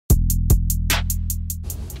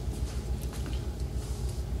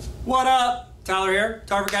What up? Tyler here,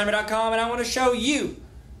 tarveracademy.com, and I want to show you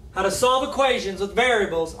how to solve equations with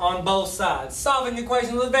variables on both sides. Solving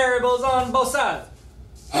equations with variables on both sides.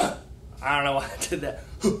 I don't know why I did that.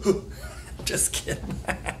 Just kidding.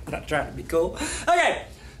 I'm not trying to be cool. Okay,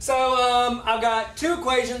 so I've got two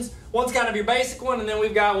equations. One's kind of your basic one, and then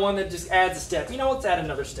we've got one that just adds a step. You know, let's add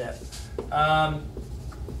another step.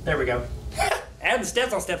 There we go. Add the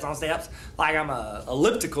steps on steps on steps, like I'm a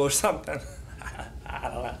elliptical or something. I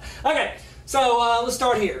don't know. Okay, so let's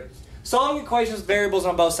start here. Solving equations with variables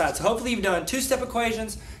on both sides. So hopefully you've done two-step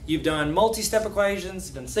equations, you've done multi-step equations,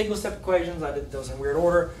 you've done single-step equations. I did those in weird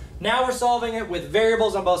order. Now we're solving it with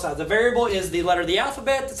variables on both sides. A variable is the letter of the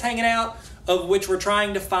alphabet that's hanging out, of which we're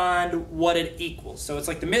trying to find what it equals. So it's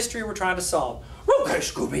like the mystery we're trying to solve. Okay,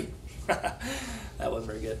 Scooby. That wasn't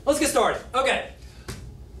very good. Let's get started. Okay.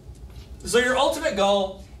 So your ultimate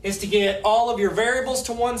goal is to get all of your variables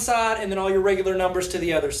to one side and then all your regular numbers to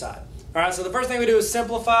the other side. All right, so the first thing we do is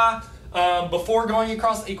simplify before going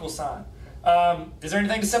across the equal sign. Is there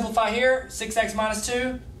anything to simplify here? 6x minus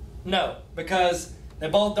 2? No, because they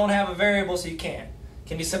both don't have a variable, so you can't.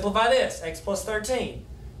 Can you simplify this? X plus 13?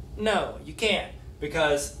 No, you can't,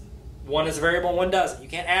 because one is a variable and one doesn't. You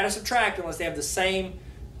can't add or subtract unless they have the same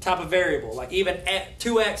type of variable. Like even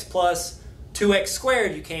 2x plus 2x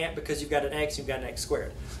squared, you can't, because you've got an x, you've got an x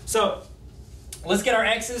squared. So let's get our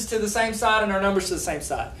x's to the same side and our numbers to the same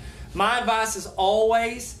side. My advice is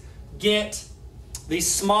always get the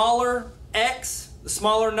smaller x, the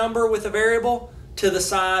smaller number with a variable, to the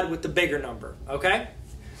side with the bigger number, okay?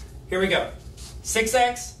 Here we go.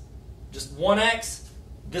 6x, just 1x.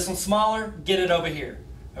 This one's smaller, get it over here,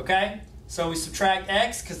 okay? So we subtract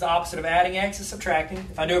x, because the opposite of adding x is subtracting.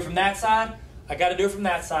 If I do it from that side, I got to do it from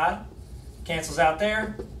that side. Cancels out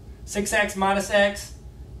there. 6x minus x.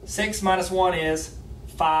 6 minus 1 is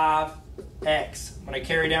 5x. I'm going to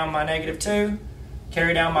carry down my negative 2,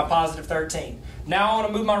 carry down my positive 13. Now I want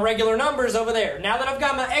to move my regular numbers over there. Now that I've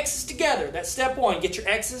got my x's together, that's step one. Get your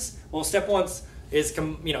x's. Well, step one is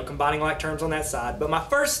combining like terms on that side. But my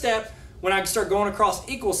first step when I start going across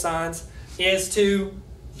equal signs is to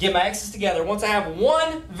get my x's together. Once I have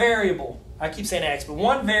one variable, I keep saying x, but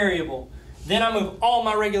one variable, then I move all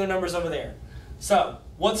my regular numbers over there. So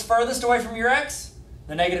what's furthest away from your x?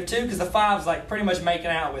 The negative 2, because the 5 is like pretty much making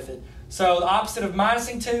out with it. So the opposite of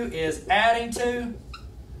minusing 2 is adding 2.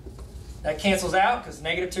 That cancels out because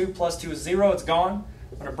negative 2 plus 2 is 0. It's gone.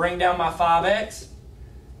 I'm going to bring down my 5x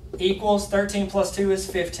equals 13 plus 2 is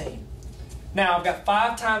 15. Now I've got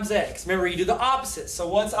 5 times x. Remember, you do the opposite. So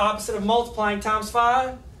what's the opposite of multiplying times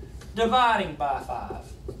 5? Dividing by 5.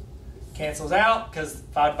 Cancels out because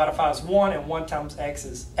 5 divided by 5 is 1, and 1 times x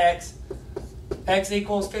is x. X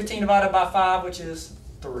equals 15 divided by 5, which is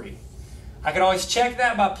 3. I can always check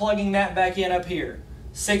that by plugging that back in up here.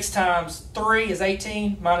 6 times 3 is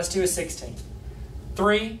 18, minus 2 is 16.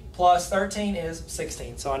 3 plus 13 is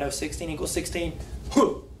 16. So I know 16 equals 16.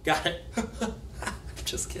 Whew, got it.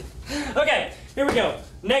 Just kidding. Okay, here we go.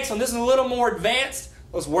 Next one. This is a little more advanced.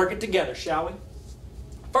 Let's work it together, shall we?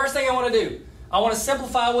 First thing I want to do, I want to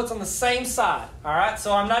simplify what's on the same side. All right,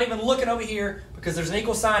 so I'm not even looking over here because there's an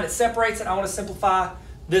equal sign that separates it. I want to simplify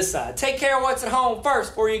this side. Take care of what's at home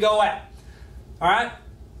first before you go out. All right,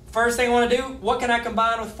 first thing I want to do, what can I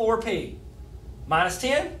combine with 4p? Minus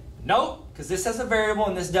 10? Nope, because this has a variable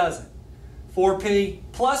and this doesn't. 4p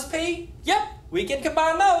plus p? Yep, we can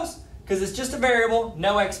combine those because it's just a variable,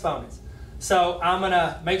 no exponents. So I'm going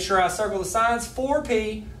to make sure I circle the signs.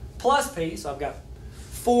 4p plus p, so I've got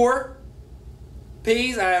 4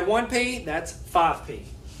 p's, I add 1p, that's 5p.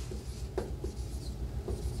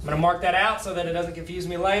 I'm going to mark that out so that it doesn't confuse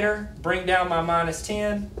me later. Bring down my minus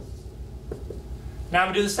 10. Now I'm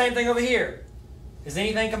going to do the same thing over here. Does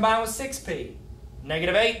anything combine with 6p?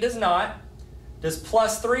 Negative 8 does not. Does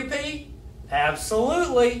plus 3p?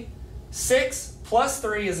 Absolutely. 6 plus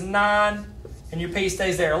 3 is 9, and your p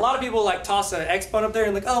stays there. A lot of people like toss an exponent up there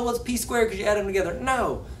and like, oh, what's p squared because you add them together?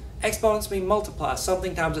 No. Exponents mean multiply,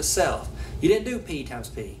 something times itself. You didn't do p times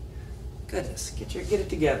p. Goodness, get it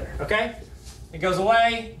together, okay? It goes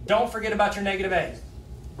away. Don't forget about your negative 8.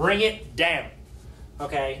 Bring it down,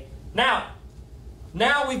 okay?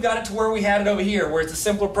 Now we've got it to where we had it over here, where it's a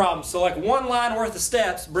simpler problem. So like one line worth of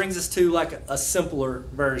steps brings us to like a simpler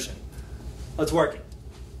version. Let's work it.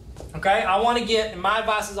 Okay, I want to get, and my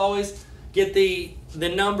advice is always get the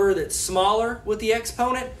number that's smaller with the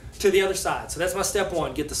exponent to the other side. So that's my step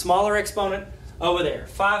one. Get the smaller exponent over there.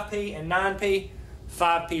 5p and 9p.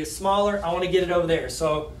 5p is smaller. I want to get it over there.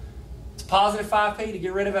 So it's positive 5p. To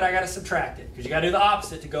get rid of it, I got to subtract it because you got to do the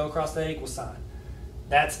opposite to go across that equal sign.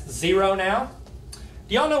 That's 0 now.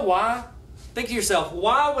 Do y'all know why think to yourself,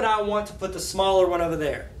 why would I want to put the smaller one over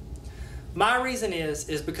there? My reason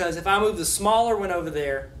is because if I move the smaller one over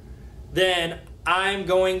there, then I'm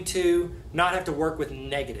going to not have to work with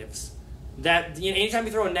negatives. Anytime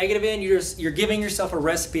you throw a negative in, you're giving yourself a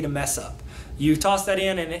recipe to mess up. You toss that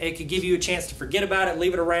in and it could give you a chance to forget about it,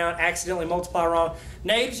 leave it around, accidentally multiply wrong.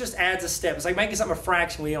 Negatives just adds a step. It's like making something a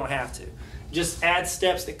fraction when you don't have to. Just add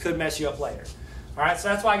steps that could mess you up later. All right, so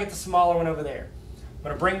that's why I get the smaller one over there. I'm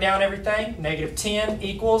going to bring down everything. Negative 10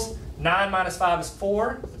 equals 9 minus 5 is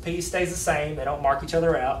 4. The p stays the same. They don't mark each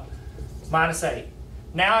other out. Minus 8.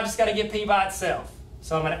 Now I just got to get p by itself.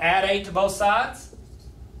 So I'm going to add 8 to both sides.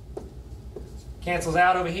 Cancels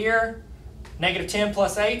out over here. Negative 10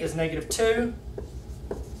 plus 8 is negative 2.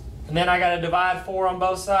 And then I got to divide 4 on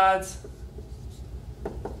both sides.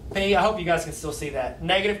 P, I hope you guys can still see that.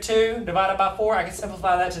 Negative 2 divided by 4, I can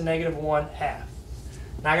simplify that to negative 1/2.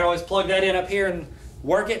 Now I can always plug that in up here and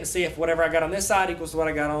work it and see if whatever I got on this side equals to what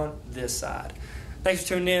I got on this side. Thanks for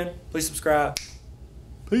tuning in. Please subscribe.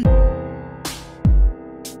 Peace.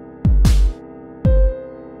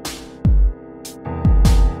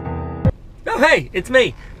 Oh, hey, it's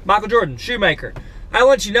me, Michael Jordan, Shoemaker. I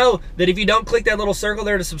want you to know that if you don't click that little circle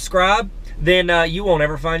there to subscribe, then you won't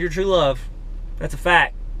ever find your true love. That's a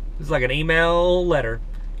fact. It's like an email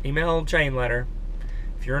chain letter.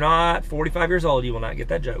 If you're not 45 years old, you will not get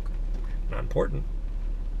that joke. Not important.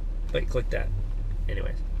 But click that.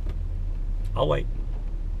 Anyways, I'll wait.